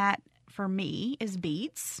 And that, for me, is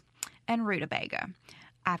beets and rutabaga.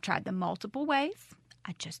 I've tried them multiple ways.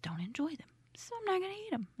 I just don't enjoy them. So I'm not going to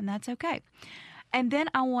eat them, and that's okay. And then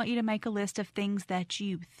I want you to make a list of things that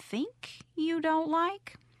you think you don't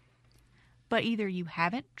like, but either you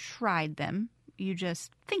haven't tried them, you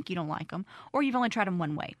just think you don't like them, or you've only tried them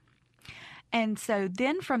one way. And so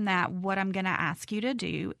then from that, what I'm going to ask you to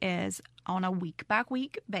do is on a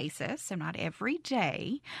week-by-week basis, so not every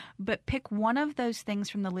day, but pick one of those things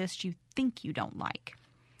from the list you think you don't like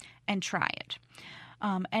and try it.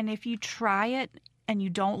 And if you try it and you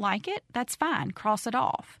don't like it, that's fine. Cross it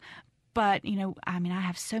off. But, I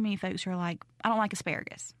have so many folks who are like, I don't like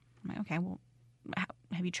asparagus. I'm like, okay, well,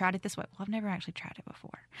 have you tried it this way? Well, I've never actually tried it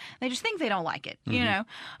before. They just think they don't like it,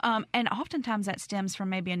 and oftentimes that stems from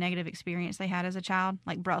maybe a negative experience they had as a child,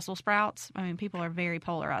 like Brussels sprouts. People are very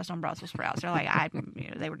polarized on Brussels sprouts. They're like,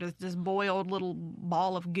 they were just this boiled little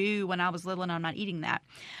ball of goo when I was little, and I'm not eating that.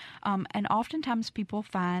 And oftentimes people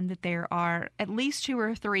find that there are at least 2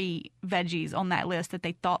 or 3 veggies on that list that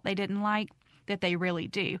they thought they didn't like, that they really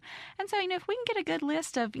do. And so, if we can get a good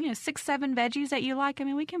list of, 6, 7 veggies that you like,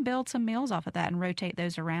 we can build some meals off of that and rotate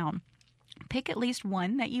those around. Pick at least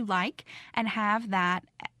one that you like and have that,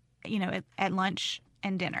 at lunch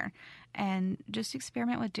and dinner. And just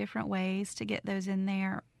experiment with different ways to get those in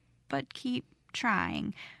there, but keep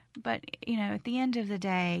trying. But, at the end of the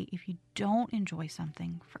day, if you don't enjoy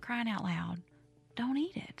something, for crying out loud, don't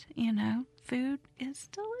eat it. Food is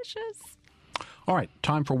delicious. All right,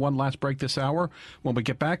 time for one last break this hour. When we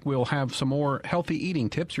get back, we'll have some more healthy eating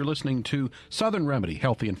tips. You're listening to Southern Remedy,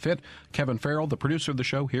 Healthy and Fit. Kevin Farrell, the producer of the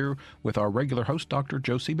show, here with our regular host, Dr.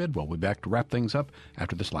 Josie Bidwell. We'll be back to wrap things up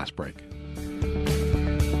after this last break.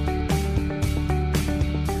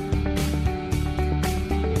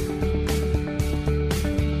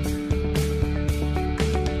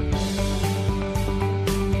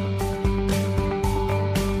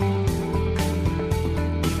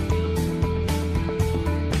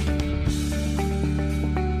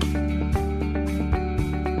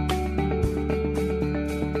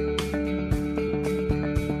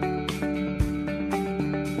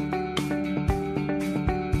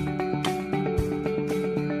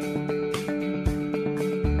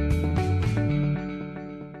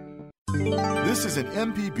 This is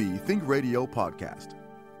an MPB Think Radio podcast.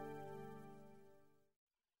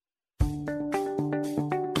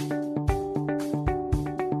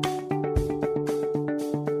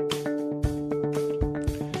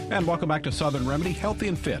 And welcome back to Southern Remedy, Healthy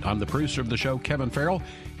and Fit. I'm the producer of the show, Kevin Farrell,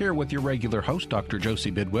 here with your regular host, Dr.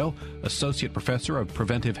 Josie Bidwell, Associate Professor of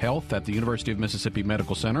Preventive Health at the University of Mississippi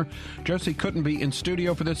Medical Center. Josie couldn't be in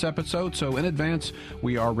studio for this episode, so in advance,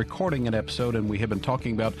 we are recording an episode, and we have been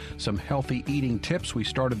talking about some healthy eating tips. We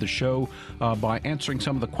started the show by answering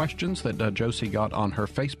some of the questions that Josie got on her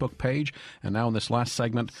Facebook page, and now in this last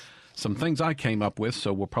segment, some things I came up with,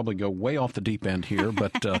 so we'll probably go way off the deep end here,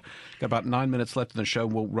 but got about 9 minutes left in the show.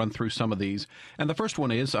 We'll run through some of these. And the first one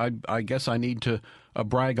is, I guess I need to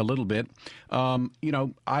brag a little bit.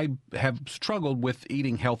 I have struggled with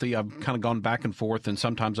eating healthy. I've kind of gone back and forth, and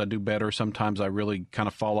sometimes I do better. Sometimes I really kind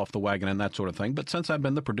of fall off the wagon and that sort of thing. But since I've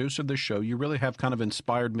been the producer of this show, you really have kind of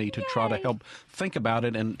inspired me to try to help think about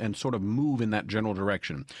it and sort of move in that general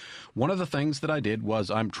direction. One of the things that I did was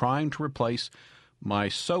I'm trying to replace my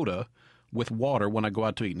soda with water when I go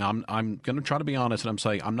out to eat. Now, I'm going to try to be honest, and I'm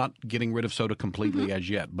saying I'm not getting rid of soda completely as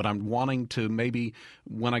yet, but I'm wanting to maybe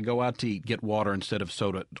when I go out to eat, get water instead of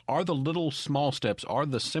soda. Are the little small steps, are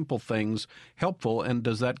the simple things helpful, and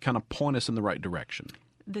does that kind of point us in the right direction?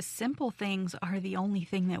 The simple things are the only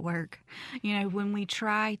thing that work. When we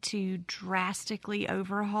try to drastically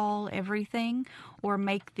overhaul everything or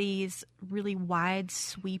make these really wide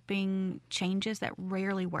sweeping changes, that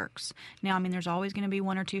rarely works. Now, there's always going to be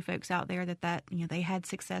one or two folks out there that they had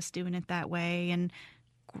success doing it that way, and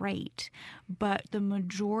great. But the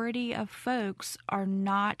majority of folks are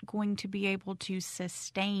not going to be able to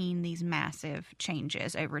sustain these massive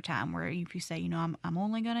changes over time, where if you say, I'm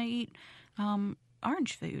only going to eat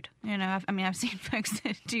orange food. I've seen folks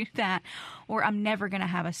that do that, or I'm never going to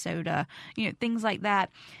have a soda, things like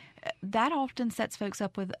that. That often sets folks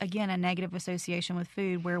up with, again, a negative association with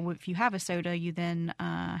food, where if you have a soda, you then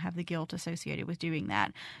have the guilt associated with doing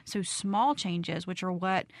that. So small changes, which are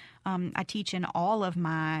what I teach in all of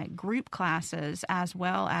my group classes as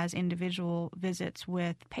well as individual visits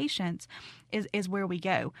with patients, is where we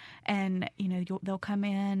go. And, they'll come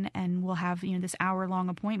in and we'll have, this hour-long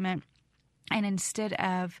appointment. And instead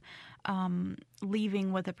of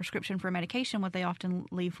leaving with a prescription for medication, what they often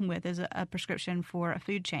leave with is a prescription for a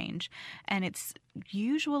food change. And it's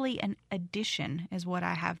usually an addition is what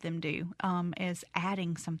I have them do, is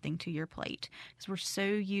adding something to your plate. Because we're so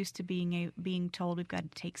used to being told we've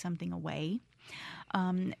got to take something away,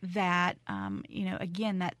 that,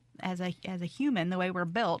 again, that as a human, the way we're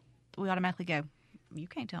built, we automatically go, you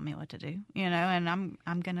can't tell me what to do, and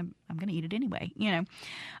I'm gonna eat it anyway,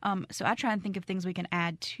 So I try and think of things we can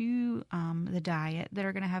add to the diet that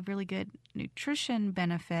are going to have really good nutrition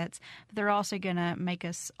benefits, but they're also going to make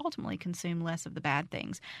us ultimately consume less of the bad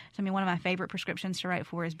things. So, one of my favorite prescriptions to write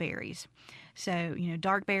for is berries. So,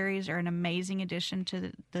 dark berries are an amazing addition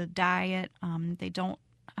to the diet. They don't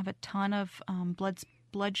have a ton of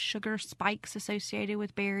blood sugar spikes associated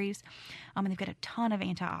with berries. And they've got a ton of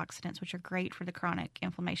antioxidants, which are great for the chronic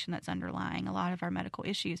inflammation that's underlying a lot of our medical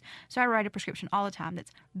issues. So I write a prescription all the time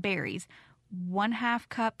that's berries, 1/2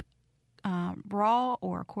 cup raw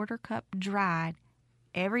or 1/4 cup dried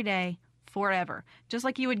every day, forever, just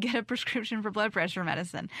like you would get a prescription for blood pressure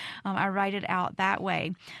medicine. I write it out that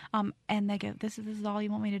way. And they go, this is all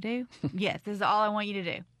you want me to do? Yes, this is all I want you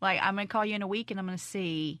to do. Like, I'm going to call you in a week and I'm going to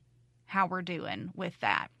see how we're doing with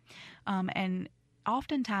that. And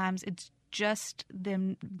oftentimes it's just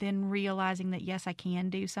them then realizing that, yes, I can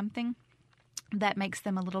do something that makes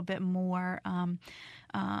them a little bit more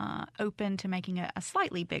open to making a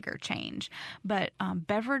slightly bigger change. But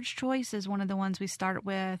beverage choice is one of the ones we start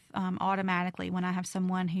with automatically when I have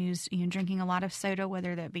someone who's drinking a lot of soda,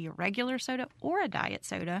 whether that be a regular soda or a diet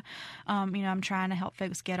soda. I'm trying to help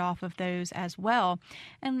folks get off of those as well.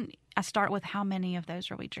 And I start with how many of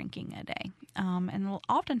those are we drinking a day? And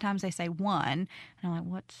oftentimes they say one, and I'm like,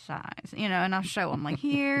 what size? And I'll show them like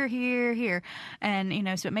here, here, here. And,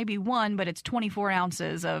 so it may be one, but it's 24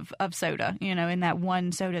 ounces of soda, in that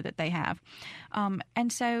one soda that they have.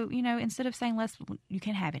 And so, instead of saying, you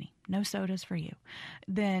can't have any, no sodas for you,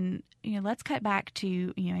 then, let's cut back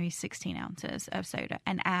to, maybe 16 ounces of soda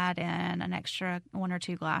and add in an extra 1 or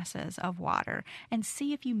 2 glasses of water and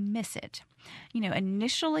see if you miss it.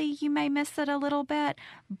 Initially you may miss it a little bit,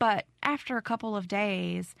 but after a couple of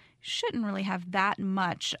days, shouldn't really have that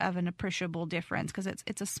much of an appreciable difference because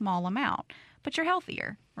it's a small amount, but you're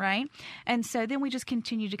healthier, right? And so then we just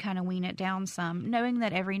continue to kind of wean it down some, knowing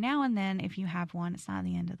that every now and then, if you have one, it's not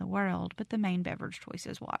the end of the world, but the main beverage choice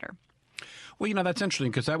is water. Well, that's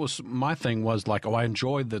interesting because that was my thing was like, I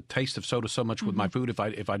enjoy the taste of soda so much with my food. If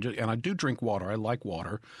I just, and I do drink water, I like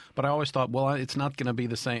water, but I always thought, well, it's not going to be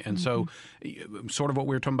the same. And so sort of what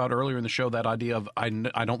we were talking about earlier in the show, that idea of I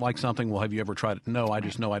don't like something. Well, have you ever tried it? No, I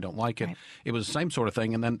just know I don't like it. Right. It was the same sort of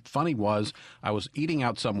thing. And then funny was I was eating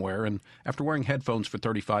out somewhere, and after wearing headphones for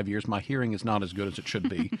 35 years, my hearing is not as good as it should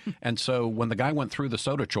be. And so when the guy went through the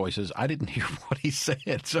soda choices, I didn't hear what he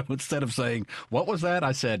said. So instead of saying, what was that?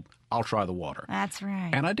 I said, I'll try the water. That's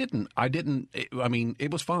right. And I didn't.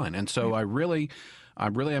 It was fine. And so I really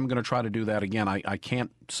am going to try to do that again. I can't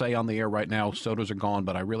say on the air right now sodas are gone,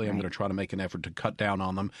 but I really am going to try to make an effort to cut down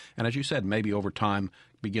on them. And as you said, maybe over time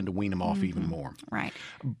begin to wean them off even more. Right.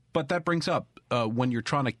 But that brings up when you're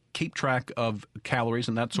trying to keep track of calories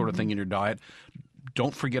and that sort of thing in your diet,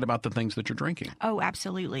 don't forget about the things that you're drinking. Oh,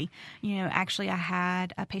 absolutely. Actually, I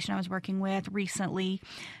had a patient I was working with recently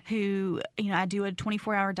who, I do a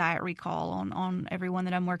 24-hour diet recall on everyone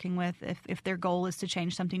that I'm working with if their goal is to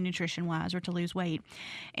change something nutrition-wise or to lose weight.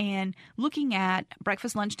 And looking at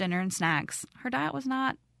breakfast, lunch, dinner, and snacks, her diet was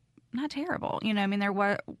not terrible. There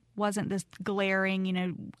wasn't this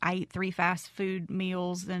glaring, I ate 3 fast food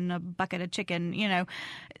meals and a bucket of chicken,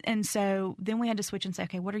 And so then we had to switch and say,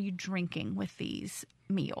 okay, what are you drinking with these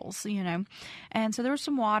meals, And so there was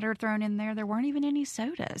some water thrown in there. There weren't even any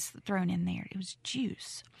sodas thrown in there. It was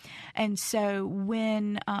juice. And so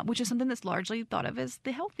which is something that's largely thought of as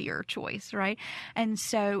the healthier choice, right? And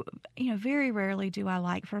so, very rarely do I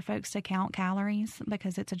like for folks to count calories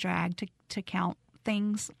because it's a drag to count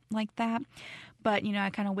things like that. But, I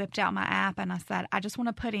kind of whipped out my app and I said, I just want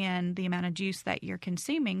to put in the amount of juice that you're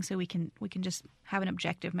consuming so we can just have an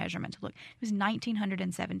objective measurement to look. It was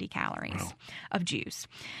 1,970 calories of juice.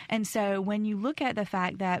 And so when you look at the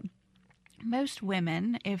fact that most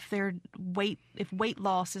women, if weight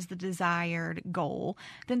loss is the desired goal,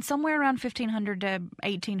 then somewhere around 1,500 to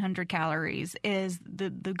 1,800 calories is the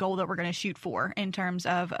goal that we're going to shoot for in terms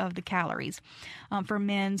of the calories. For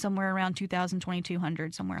men, somewhere around 2,000,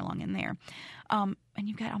 2,200, somewhere along in there. And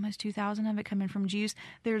you've got almost 2,000 of it coming from juice.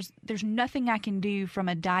 There's nothing I can do from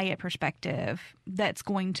a diet perspective that's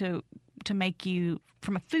going to make you,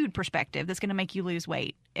 from a food perspective, that's going to make you lose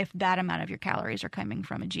weight if that amount of your calories are coming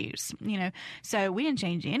from a juice, So we didn't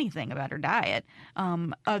change anything about her diet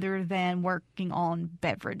other than working on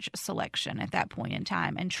beverage selection at that point in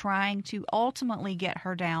time and trying to ultimately get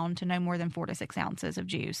her down to no more than 4 to 6 ounces of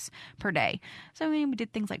juice per day. So we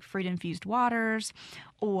did things like fruit-infused waters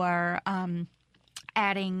or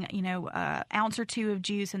adding, an ounce or 2 of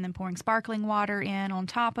juice and then pouring sparkling water in on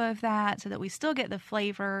top of that so that we still get the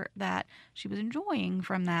flavor that she was enjoying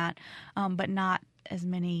from that, but not as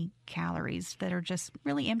many calories that are just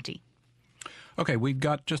really empty. Okay, we've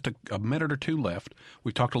got just a minute or two left.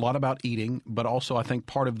 We've talked a lot about eating, but also I think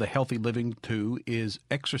part of the healthy living, too, is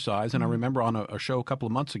exercise. And I remember on a show a couple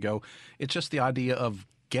of months ago, it's just the idea of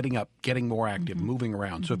getting up, getting more active, moving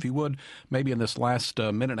around. So if you would, maybe in this last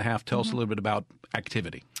minute and a half, tell us a little bit about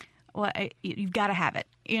activity. Well, you've got to have it.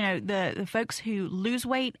 The folks who lose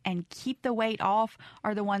weight and keep the weight off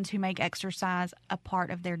are the ones who make exercise a part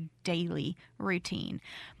of their daily routine.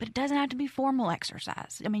 But it doesn't have to be formal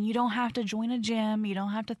exercise. You don't have to join a gym. You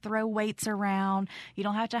don't have to throw weights around. You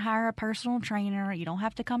don't have to hire a personal trainer. You don't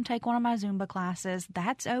have to come take one of my Zumba classes.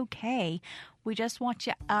 That's okay. We just want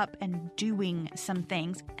you up and doing some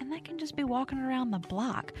things. And that can just be walking around the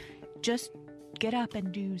block. Just get up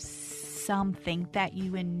and do something that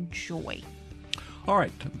you enjoy. All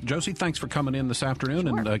right. Josie, thanks for coming in this afternoon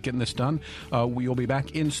and getting this done. We will be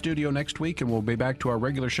back in studio next week, and we'll be back to our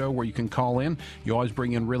regular show where you can call in. You always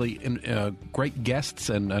bring in really great guests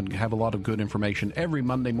and have a lot of good information every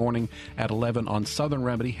Monday morning at 11 on Southern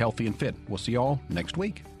Remedy Healthy and Fit. We'll see you all next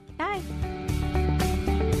week. Bye.